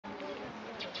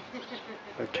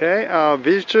Okay,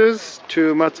 visitors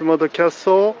to Matsumoto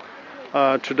Castle.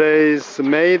 Today is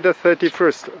May the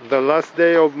 31st, the last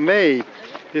day of May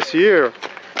this year.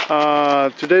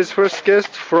 Today's first guest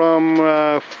from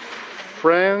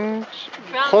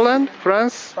Holland,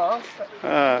 France.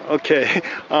 Okay.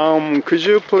 Could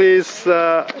you please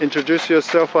introduce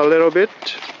yourself a little bit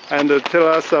and tell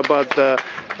us about the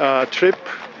trip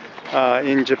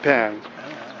in Japan?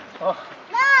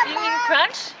 In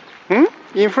French?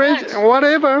 In French,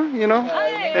 whatever, you know.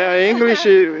 English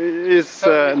is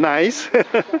nice.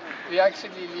 We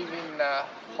actually live in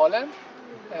Holland.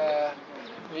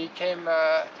 We came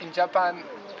in Japan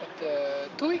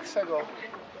 2 weeks ago,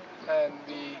 and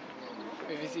we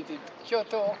visited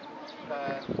Kyoto,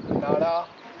 and Nara,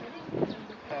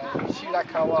 and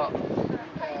Shirakawa,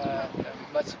 and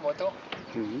Matsumoto.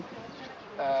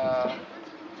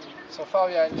 So far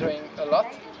we are enjoying a lot.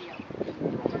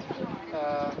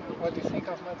 What do you think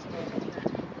of Matsumoto?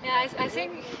 Yeah, I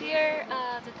think here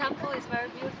the temple is very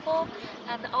beautiful,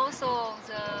 and also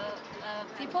the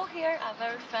people here are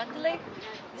very friendly.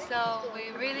 So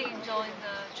we really enjoy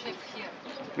the trip here.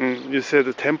 You said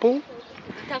the temple?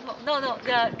 The temple? No, the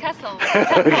castle, the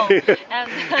temple,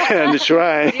 and the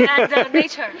shrine. Yeah, and the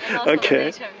nature, and also the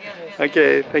nature. Yeah.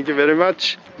 Okay, thank you very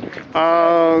much.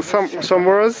 Some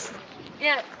words?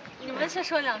 Yeah, 你们先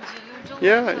说两句，用中文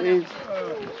Yeah. 说两句。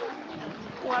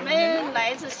我们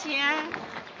来自西安，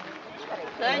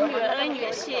和女儿女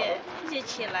婿一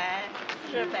起来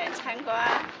日本参观。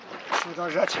受到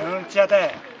热情接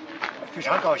待，非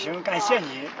常高兴，感谢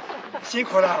你，辛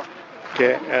苦了。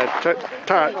Okay,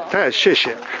 谢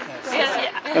谢。谢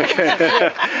谢。Okay.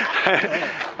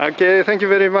 Okay, thank you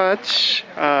very much.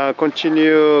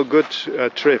 Continue good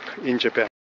trip in Japan.